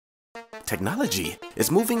Technology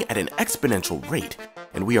is moving at an exponential rate,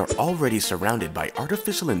 and we are already surrounded by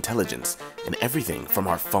artificial intelligence in everything from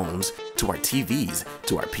our phones to our TVs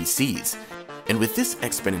to our PCs. And with this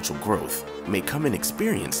exponential growth may come an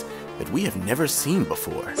experience that we have never seen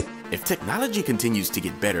before. If technology continues to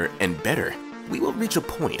get better and better, we will reach a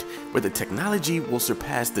point where the technology will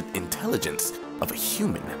surpass the intelligence of a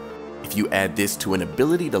human. If you add this to an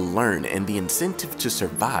ability to learn and the incentive to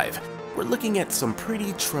survive, we're looking at some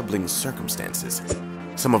pretty troubling circumstances.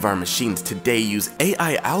 Some of our machines today use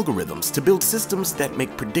AI algorithms to build systems that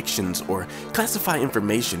make predictions or classify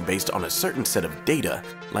information based on a certain set of data,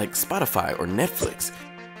 like Spotify or Netflix.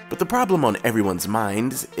 But the problem on everyone's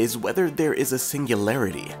minds is whether there is a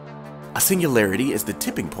singularity. A singularity is the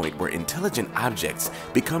tipping point where intelligent objects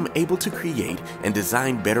become able to create and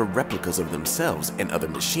design better replicas of themselves and other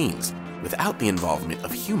machines without the involvement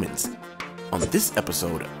of humans. On this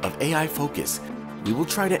episode of AI Focus, we will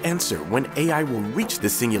try to answer when AI will reach the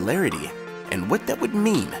singularity and what that would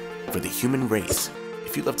mean for the human race.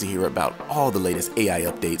 If you'd love to hear about all the latest AI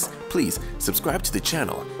updates, please subscribe to the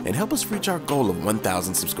channel and help us reach our goal of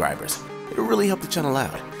 1,000 subscribers. It'll really help the channel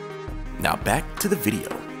out. Now back to the video.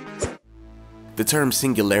 The term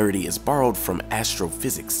singularity is borrowed from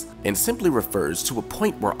astrophysics and simply refers to a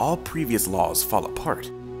point where all previous laws fall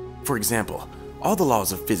apart. For example, all the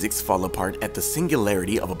laws of physics fall apart at the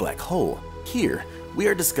singularity of a black hole. Here, we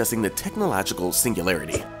are discussing the technological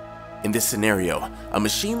singularity. In this scenario, a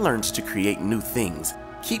machine learns to create new things,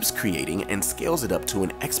 keeps creating, and scales it up to an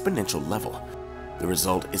exponential level. The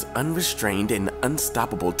result is unrestrained and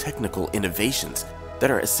unstoppable technical innovations that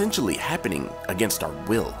are essentially happening against our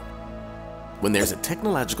will. When there's a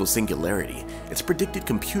technological singularity, it's predicted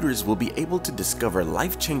computers will be able to discover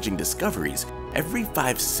life-changing discoveries every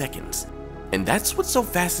 5 seconds. And that's what's so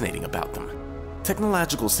fascinating about them.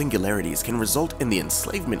 Technological singularities can result in the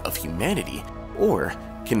enslavement of humanity, or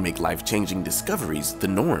can make life-changing discoveries the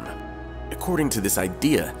norm. According to this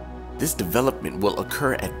idea, this development will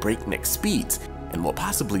occur at breakneck speeds and will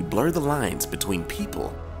possibly blur the lines between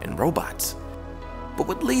people and robots. But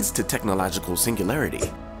what leads to technological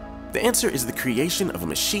singularity? The answer is the creation of a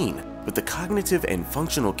machine with the cognitive and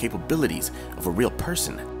functional capabilities of a real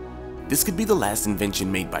person. This could be the last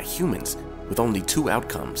invention made by humans, with only 2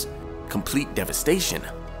 outcomes: complete devastation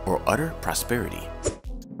or utter prosperity.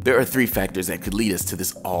 There are 3 factors that could lead us to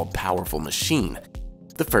this all-powerful machine.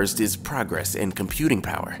 The first is progress in computing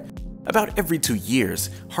power. About every 2 years,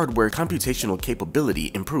 hardware computational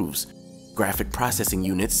capability improves. Graphic processing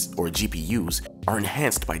units, or GPUs, are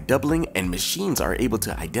enhanced by doubling, and machines are able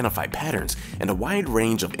to identify patterns and a wide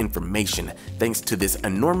range of information thanks to this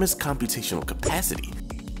enormous computational capacity.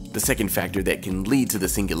 The second factor that can lead to the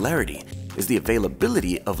singularity is the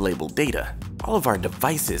availability of labeled data. All of our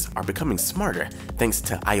devices are becoming smarter thanks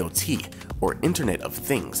to IoT, or Internet of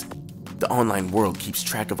Things. The online world keeps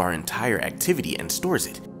track of our entire activity and stores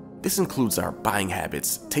it. This includes our buying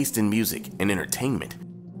habits, taste in music, and entertainment.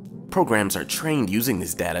 Programs are trained using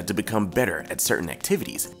this data to become better at certain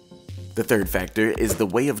activities. The third factor is the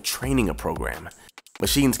way of training a program.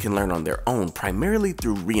 Machines can learn on their own primarily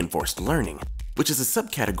through reinforced learning, which is a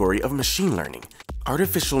subcategory of machine learning.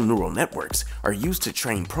 Artificial neural networks are used to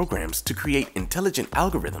train programs to create intelligent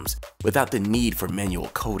algorithms without the need for manual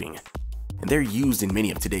coding. And they're used in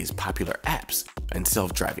many of today's popular apps and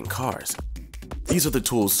self-driving cars. These are the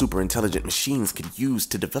tools super intelligent machines could use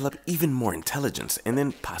to develop even more intelligence and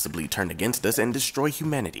then possibly turn against us and destroy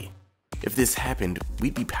humanity. If this happened,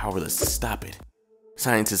 we'd be powerless to stop it.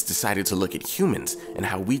 Scientists decided to look at humans and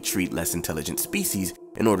how we treat less intelligent species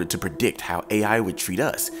in order to predict how AI would treat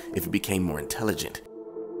us if it became more intelligent.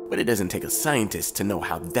 But it doesn't take a scientist to know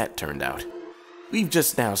how that turned out. We've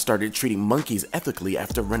just now started treating monkeys ethically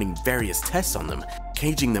after running various tests on them,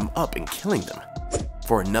 caging them up and killing them.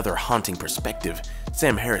 For another haunting perspective,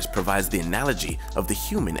 Sam Harris provides the analogy of the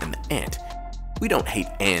human and the ant. We don't hate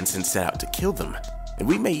ants and set out to kill them, and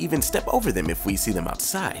we may even step over them if we see them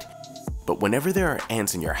outside. But whenever there are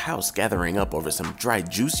ants in your house gathering up over some dry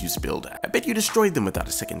juice you spilled, I bet you destroyed them without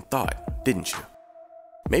a second thought, didn't you?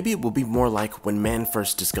 Maybe it will be more like when man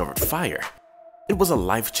first discovered fire. It was a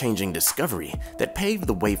life-changing discovery that paved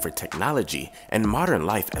the way for technology and modern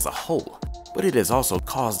life as a whole, but it has also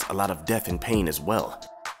caused a lot of death and pain as well.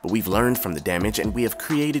 But we've learned from the damage, and we have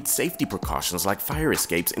created safety precautions like fire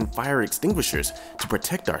escapes and fire extinguishers to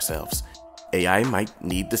protect ourselves. AI might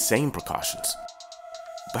need the same precautions.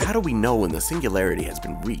 But how do we know when the singularity has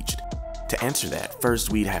been reached? To answer that, first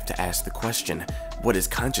we'd have to ask the question, what is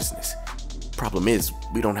consciousness? Problem is,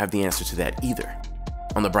 we don't have the answer to that either.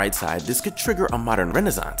 On the bright side, this could trigger a modern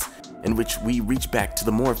renaissance. in which we reach back to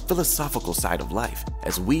the more philosophical side of life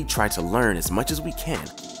as we try to learn as much as we can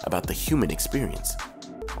about the human experience.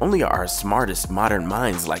 Only our smartest modern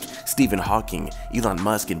minds like Stephen Hawking, Elon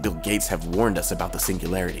Musk, and Bill Gates have warned us about the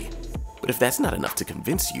singularity. But if that's not enough to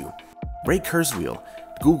convince you, Ray Kurzweil,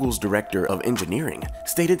 Google's director of engineering,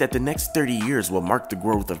 stated that the next 30 years will mark the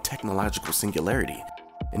growth of technological singularity.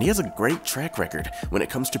 And he has a great track record when it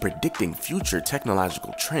comes to predicting future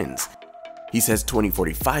technological trends. He says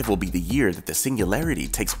 2045 will be the year that the singularity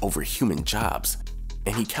takes over human jobs.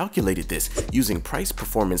 And he calculated this using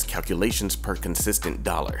price-performance calculations per consistent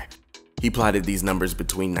dollar. He plotted these numbers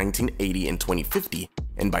between 1980 and 2050,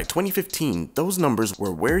 and by 2015, those numbers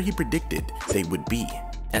were where he predicted they would be.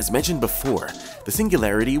 As mentioned before, the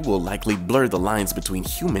singularity will likely blur the lines between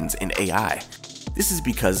humans and AI. This is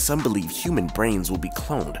because some believe human brains will be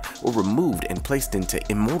cloned or removed and placed into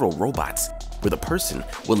immortal robots, where the person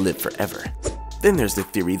will live forever. Then there's the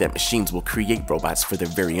theory that machines will create robots for their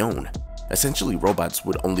very own. Essentially, robots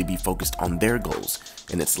would only be focused on their goals,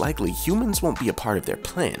 and it's likely humans won't be a part of their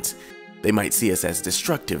plans. They might see us as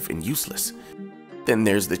destructive and useless. Then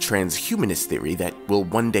there's the transhumanist theory that we'll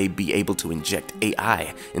one day be able to inject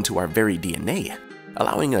AI into our very DNA,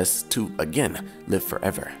 allowing us to, again, live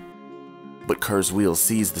forever. But Kurzweil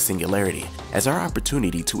sees the singularity as our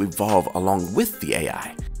opportunity to evolve along with the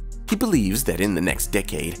AI. He believes that in the next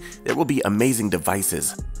decade, there will be amazing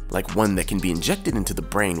devices, like one that can be injected into the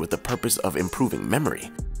brain with the purpose of improving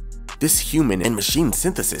memory. This human and machine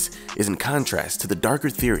synthesis is in contrast to the darker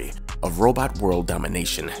theory of robot world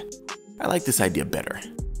domination. I like this idea better.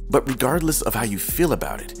 But regardless of how you feel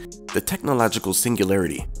about it, the technological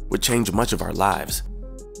singularity would change much of our lives.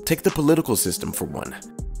 Take the political system for one.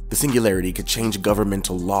 The singularity could change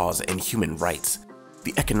governmental laws and human rights.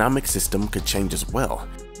 The economic system could change as well.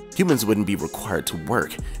 Humans wouldn't be required to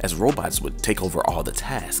work, as robots would take over all the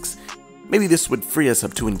tasks. Maybe this would free us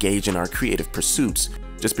up to engage in our creative pursuits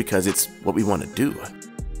just because it's what we want to do.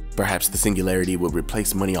 Perhaps the singularity would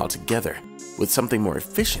replace money altogether with something more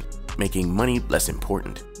efficient, making money less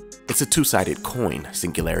important. It's a two-sided coin,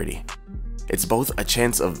 singularity. It's both a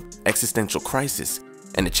chance of existential crisis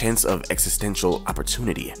and a chance of existential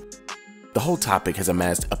opportunity. The whole topic has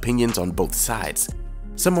amassed opinions on both sides.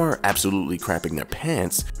 Some are absolutely crapping their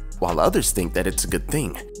pants, while others think that it's a good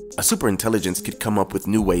thing. A superintelligence could come up with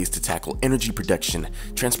new ways to tackle energy production,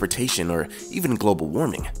 transportation, or even global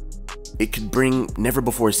warming. It could bring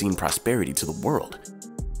never-before-seen prosperity to the world.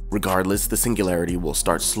 Regardless, the singularity will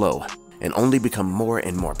start slow and only become more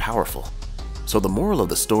and more powerful. So the moral of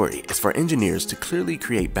the story is for engineers to clearly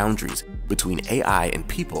create boundaries between AI and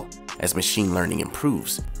people as machine learning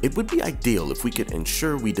improves. It would be ideal if we could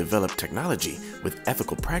ensure we develop technology with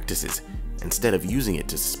ethical practices instead of using it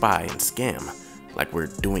to spy and scam like we're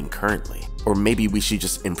doing currently. Or maybe we should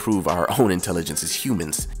just improve our own intelligence as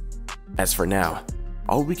humans. As for now,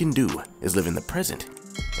 all we can do is live in the present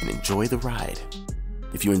and enjoy the ride.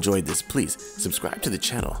 If you enjoyed this, please subscribe to the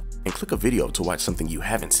channel and click a video to watch something you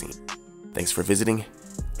haven't seen. Thanks for visiting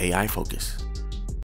AI Focus.